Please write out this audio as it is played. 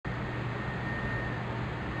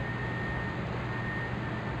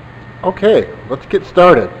Okay, let's get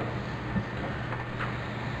started.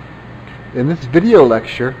 In this video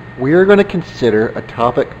lecture, we are going to consider a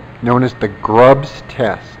topic known as the Grubbs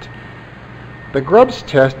Test. The Grubbs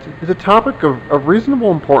Test is a topic of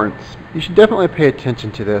reasonable importance. You should definitely pay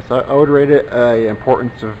attention to this. I would rate it an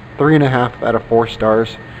importance of 3.5 out of 4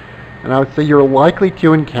 stars. And I would say you're likely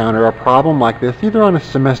to encounter a problem like this either on a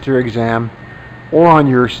semester exam or on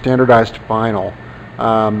your standardized final.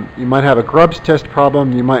 You might have a Grubbs test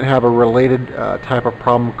problem, you might have a related type of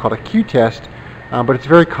problem called a Q-test, but it's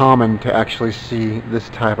very common to actually see this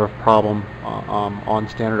type of problem on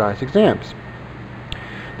standardized exams.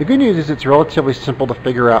 The good news is it's relatively simple to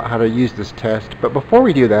figure out how to use this test, but before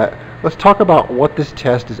we do that, let's talk about what this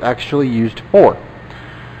test is actually used for.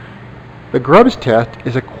 The Grubbs test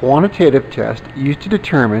is a quantitative test used to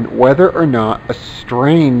determine whether or not a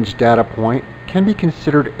strange data point can be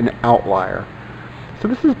considered an outlier. So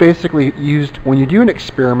this is basically used when you do an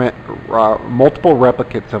experiment, multiple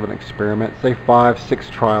replicates of an experiment, say 5, 6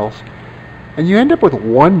 trials, and you end up with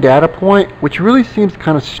one data point which really seems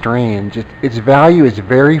kind of strange. Its value is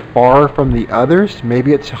very far from the others.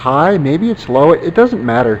 Maybe it's high, maybe it's low, it doesn't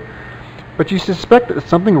matter. But you suspect that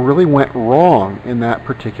something really went wrong in that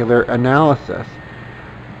particular analysis.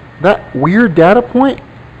 That weird data point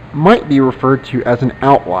might be referred to as an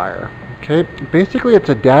outlier. Okay? Basically, it's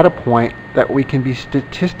a data point that we can be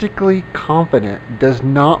statistically confident does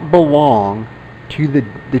not belong to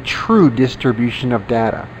the true distribution of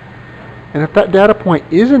data. And if that data point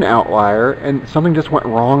is an outlier and something just went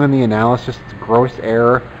wrong in the analysis, it's a gross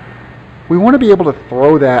error, we want to be able to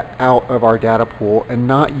throw that out of our data pool and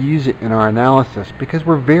not use it in our analysis because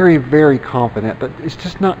we're very, very confident that it's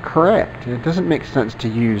just not correct. It doesn't make sense to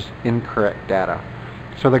use incorrect data.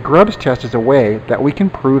 So the Grubbs test is a way that we can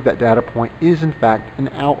prove that data point is in fact an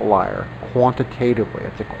outlier quantitatively.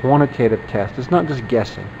 It's a quantitative test. It's not just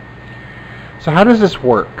guessing. So how does this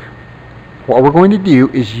work? What we're going to do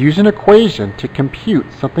is use an equation to compute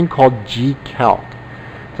something called Gcalc.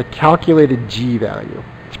 It's a calculated G value.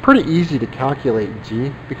 It's pretty easy to calculate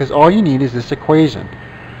G because all you need is this equation.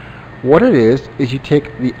 What it is you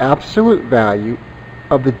take the absolute value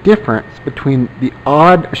of the difference between the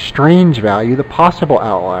odd strange value, the possible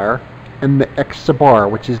outlier, and the x sub r,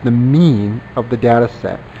 which is the mean of the data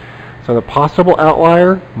set. So the possible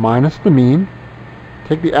outlier minus the mean,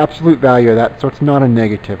 take the absolute value of that so it's not a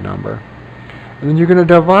negative number. And then you're going to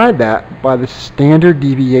divide that by the standard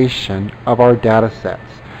deviation of our data sets.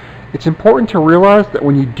 It's important to realize that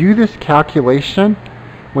when you do this calculation,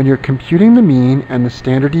 when you're computing the mean and the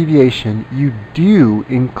standard deviation, you do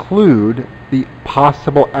include the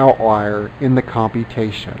possible outlier in the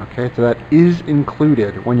computation. Okay, so that is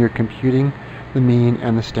included when you're computing the mean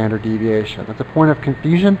and the standard deviation. That's a point of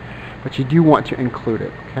confusion, but you do want to include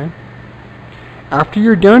it. Okay. After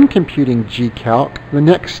you're done computing Gcalc, the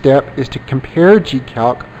next step is to compare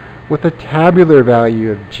Gcalc with a tabular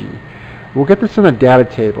value of G. We'll get this in a data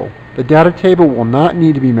table. The data table will not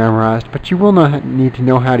need to be memorized, but you will not need to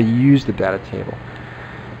know how to use the data table.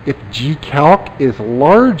 If Gcalc is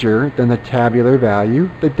larger than the tabular value,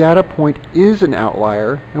 the data point is an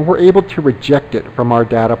outlier, and we're able to reject it from our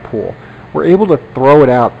data pool. We're able to throw it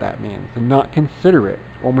out, that means, and not consider it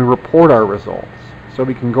when we report our results. So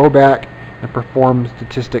we can go back and perform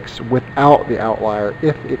statistics without the outlier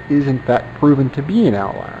if it is in fact proven to be an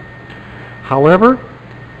outlier. However,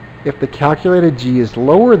 if the calculated G is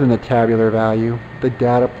lower than the tabular value, the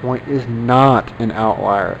data point is not an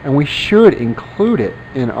outlier, and we should include it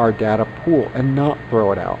in our data pool and not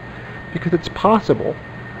throw it out, because it's possible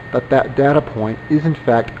that that data point is in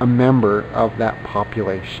fact a member of that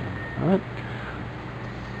population. All right?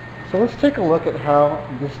 So let's take a look at how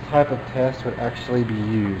this type of test would actually be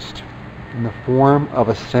used in the form of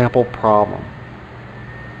a sample problem.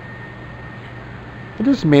 I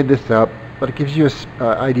just made this up, but it gives you an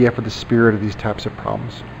idea for the spirit of these types of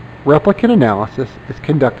problems. Replicant analysis is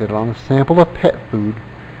conducted on a sample of pet food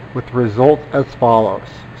with results as follows.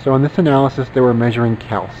 So in this analysis they were measuring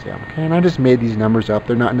calcium. Okay, and I just made these numbers up.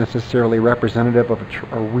 They're not necessarily representative of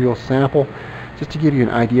a real sample, just to give you an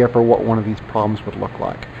idea for what one of these problems would look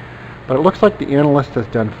like. But it looks like the analyst has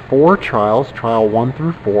done 4 trials, trial 1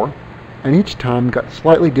 through 4, and each time got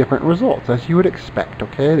slightly different results, as you would expect.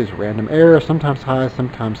 Okay, there's random error, sometimes high,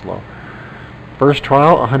 sometimes low. First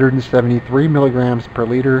trial, 173 milligrams per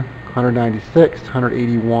liter, 196,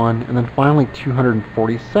 181, and then finally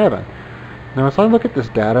 247. Now as I look at this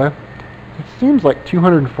data, it seems like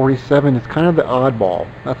 247 is kind of the oddball.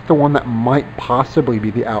 That's the one that might possibly be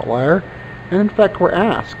the outlier. And in fact, we're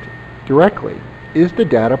asked directly, is the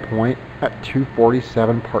data point at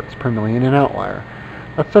 247 parts per million an outlier?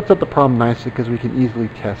 That sets up the problem nicely because we can easily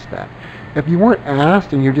test that. If you weren't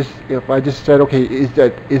asked, and if I just said, okay,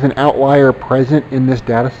 is an outlier present in this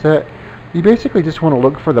data set, you basically just want to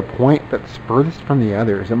look for the point that's furthest from the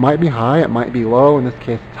others. It might be high, it might be low. In this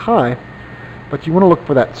case, it's high, but you want to look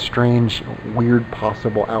for that strange, weird,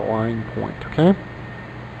 possible outlying point, okay?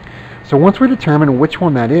 So once we determine which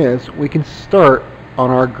one that is, we can start on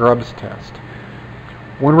our Grubbs test.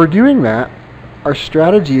 When we're doing that, our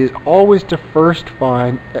strategy is always to first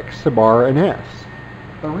find x sub r and s.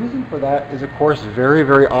 The reason for that is, of course, very,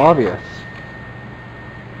 very obvious.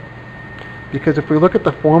 Because if we look at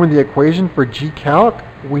the form of the equation for Gcalc,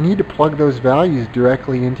 we need to plug those values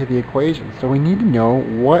directly into the equation. So we need to know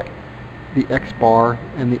what the x bar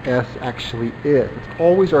and the s actually is. It's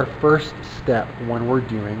always our first step when we're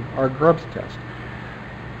doing our Grubbs test.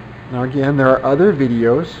 Now again, there are other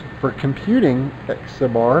videos for computing x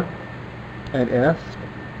sub r and s.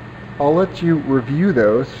 I'll let you review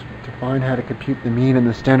those to find how to compute the mean and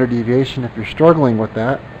the standard deviation if you're struggling with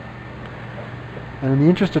that. And in the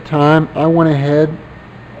interest of time, I went ahead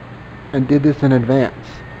and did this in advance.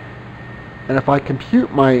 And if I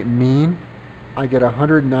compute my mean, I get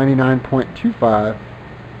 199.25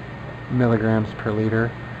 milligrams per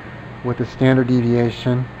liter with a standard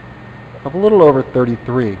deviation of a little over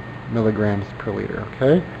 33 milligrams per liter,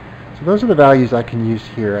 okay? So those are the values I can use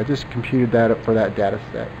here. I just computed that up for that data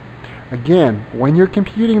set. Again, when you're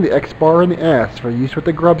computing the x bar and the s for use with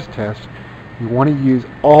the Grubbs test, you want to use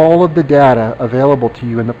all of the data available to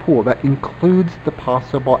you in the pool. That includes the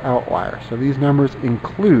possible outlier. So these numbers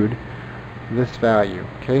include this value.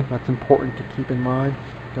 Okay, that's important to keep in mind.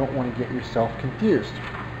 Don't want to get yourself confused.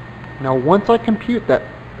 Now once I compute that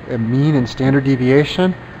mean and standard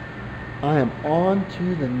deviation, I am on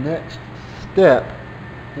to the next step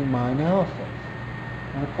in my analysis.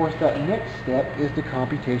 And of course that next step is the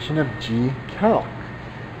computation of Gcalc,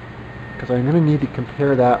 because I'm going to need to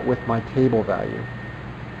compare that with my table value.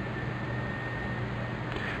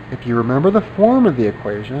 If you remember the form of the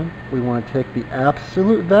equation, we want to take the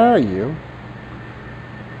absolute value,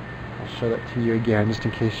 I'll show that to you again just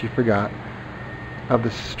in case you forgot, of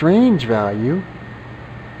the strange value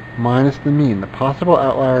minus the mean, the possible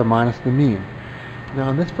outlier minus the mean. Now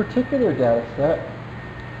in this particular data set,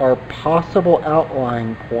 our possible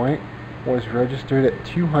outlying point was registered at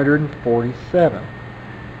 247.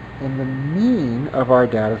 And the mean of our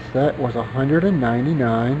data set was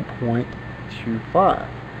 199.25.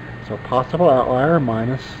 So possible outlier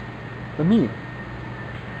minus the mean.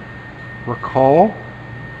 Recall,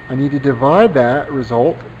 I need to divide that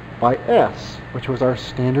result by S, which was our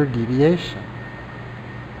standard deviation.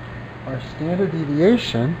 Our standard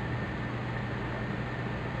deviation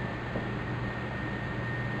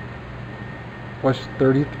was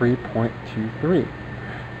 33.23.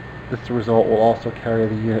 This result will also carry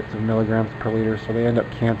the units of milligrams per liter, so they end up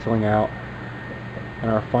canceling out, and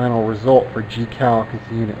our final result for Gcalc is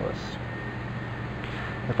unitless.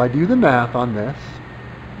 If I do the math on this,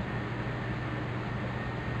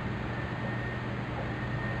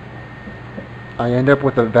 I end up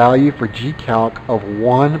with a value for Gcalc of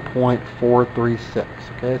 1.436.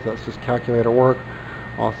 Okay, so that's just calculator work.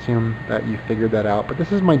 I'll assume that you figured that out, but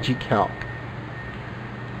this is my Gcalc.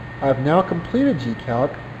 I've now completed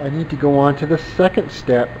Gcalc. I need to go on to the second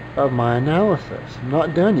step of my analysis. I'm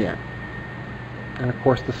not done yet. And of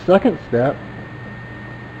course the second step,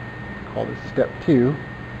 I'll call this step 2,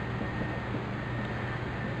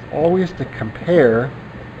 is always to compare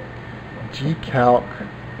Gcalc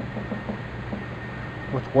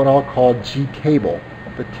with what I'll call Gtable,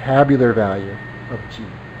 the tabular value of G.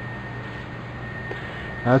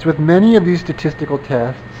 As with many of these statistical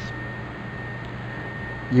tests,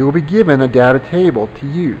 you will be given a data table to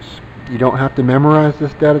use. You don't have to memorize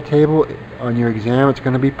this data table. On your exam, it's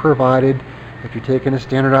going to be provided. If you're taking a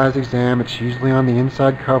standardized exam, it's usually on the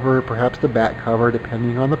inside cover, perhaps the back cover,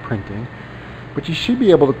 depending on the printing. But you should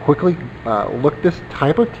be able to quickly look this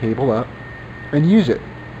type of table up and use it.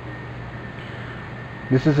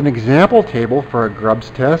 This is an example table for a Grubbs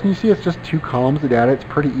test, and you see it's just 2 columns of data. It's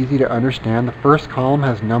pretty easy to understand. The first column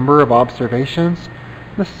has number of observations.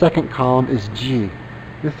 The second column is G.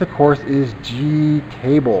 This, of course, is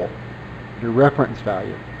Gtable, your reference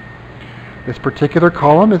value. This particular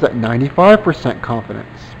column is at 95%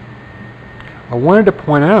 confidence. I wanted to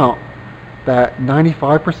point out that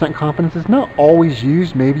 95% confidence is not always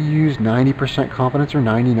used. Maybe you use 90% confidence or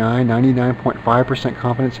 99.5%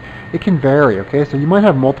 confidence. It can vary, okay? So you might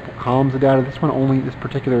have multiple columns of data. This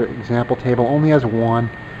particular example table only has one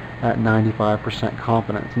at 95%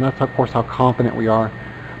 confidence. And that's, of course, how confident we are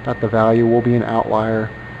that the value will be an outlier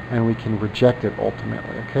and we can reject it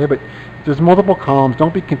ultimately. Okay, but if there's multiple columns,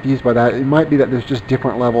 don't be confused by that. It might be that there's just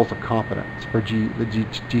different levels of confidence for the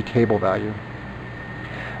Gtable value.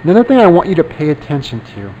 Another thing I want you to pay attention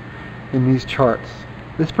to in these charts,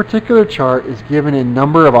 this particular chart is given in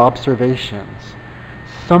number of observations.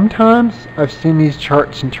 Sometimes I've seen these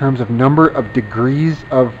charts in terms of number of degrees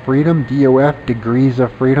of freedom, DOF, degrees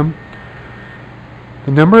of freedom.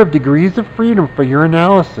 The number of degrees of freedom for your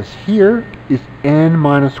analysis here is n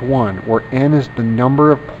minus 1, where n is the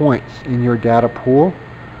number of points in your data pool.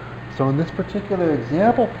 So in this particular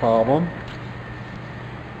example problem,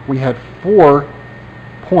 we had 4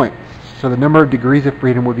 points. So the number of degrees of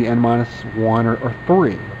freedom would be n minus 1 or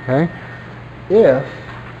 3. Okay? If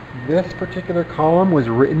this particular column was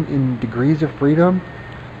written in degrees of freedom,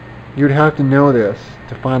 you'd have to know this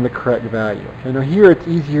to find the correct value. Okay, now here it's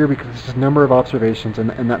easier because it's just number of observations,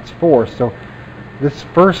 and that's 4. So this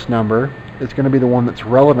first number is going to be the one that's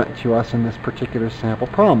relevant to us in this particular sample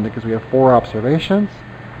problem because we have 4 observations,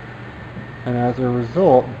 and as a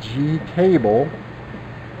result, Gtable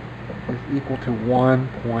is equal to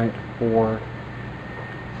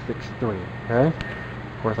 1.463. Okay,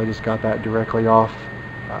 of course I just got that directly off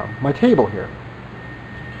my table here.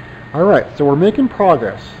 Alright, so we're making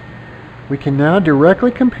progress. We can now directly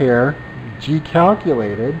compare Gcalc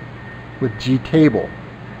with Gtable.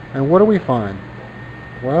 And what do we find?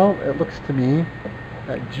 Well, it looks to me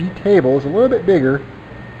that Gtable is a little bit bigger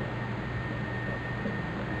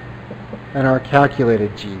than our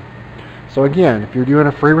calculated G. So again, if you're doing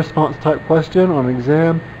a free response type question on an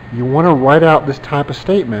exam, you want to write out this type of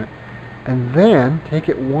statement and then take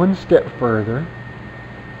it one step further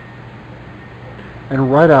and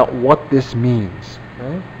write out what this means.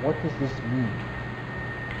 Okay? What does this mean?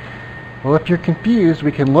 Well, if you're confused,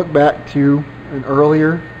 we can look back to an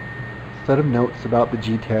earlier set of notes about the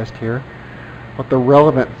G-test here, what the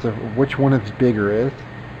relevance of which one is bigger is.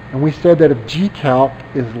 And we said that if Gcalc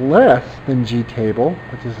is less than Gtable,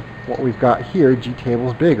 which is what we've got here, Gtable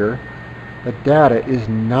is bigger, the data is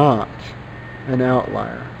not an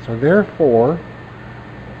outlier. So therefore,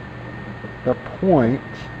 the point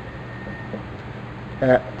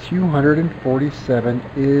at 247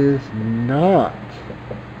 is not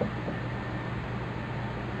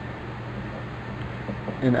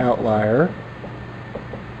an outlier,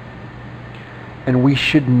 and we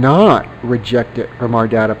should not reject it from our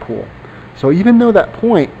data pool. So even though that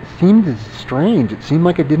point seemed strange, it seemed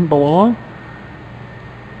like it didn't belong,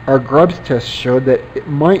 our Grubbs test showed that it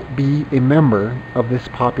might be a member of this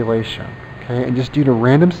population. Okay, and just due to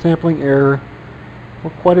random sampling error, we're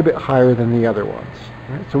quite a bit higher than the other ones.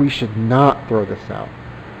 Right? So we should not throw this out.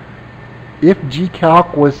 If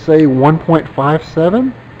Gcalc was, say,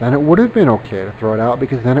 1.57, then it would have been okay to throw it out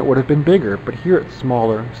because then it would have been bigger. But here it's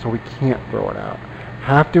smaller, so we can't throw it out.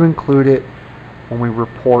 Have to include it when we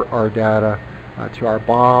report our data to our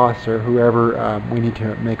boss or whoever we need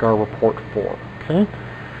to make our report for. Okay.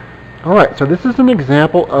 All right. So this is an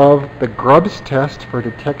example of the Grubbs test for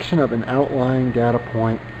detection of an outlying data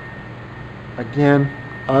point. Again,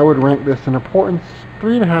 I would rank this in importance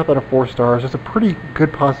 3.5 out of 4 stars. There's a pretty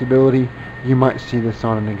good possibility you might see this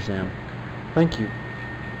on an exam. Thank you.